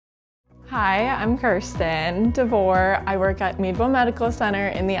Hi, I'm Kirsten Devore. I work at Meadville Medical Center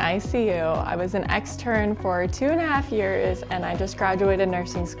in the ICU. I was an extern for 2.5 years and I just graduated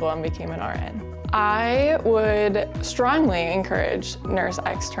nursing school and became an RN. I would strongly encourage nurse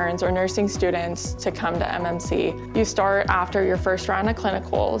externs or nursing students to come to MMC. You start after your first round of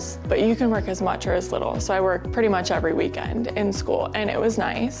clinicals, but you can work as much or as little. So I work pretty much every weekend in school and it was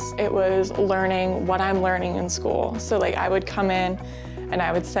nice. It was learning what I'm learning in school. So like I would come in and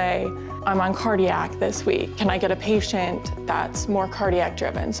I would say, I'm on cardiac this week. Can I get a patient that's more cardiac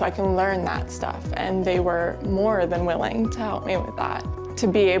driven so I can learn that stuff? And they were more than willing to help me with that. To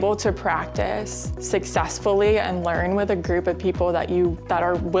be able to practice successfully and learn with a group of people that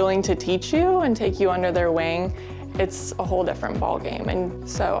are willing to teach you and take you under their wing, it's a whole different ballgame. And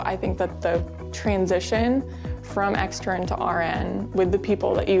so I think that the transition from extern to RN with the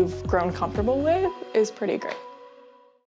people that you've grown comfortable with is pretty great.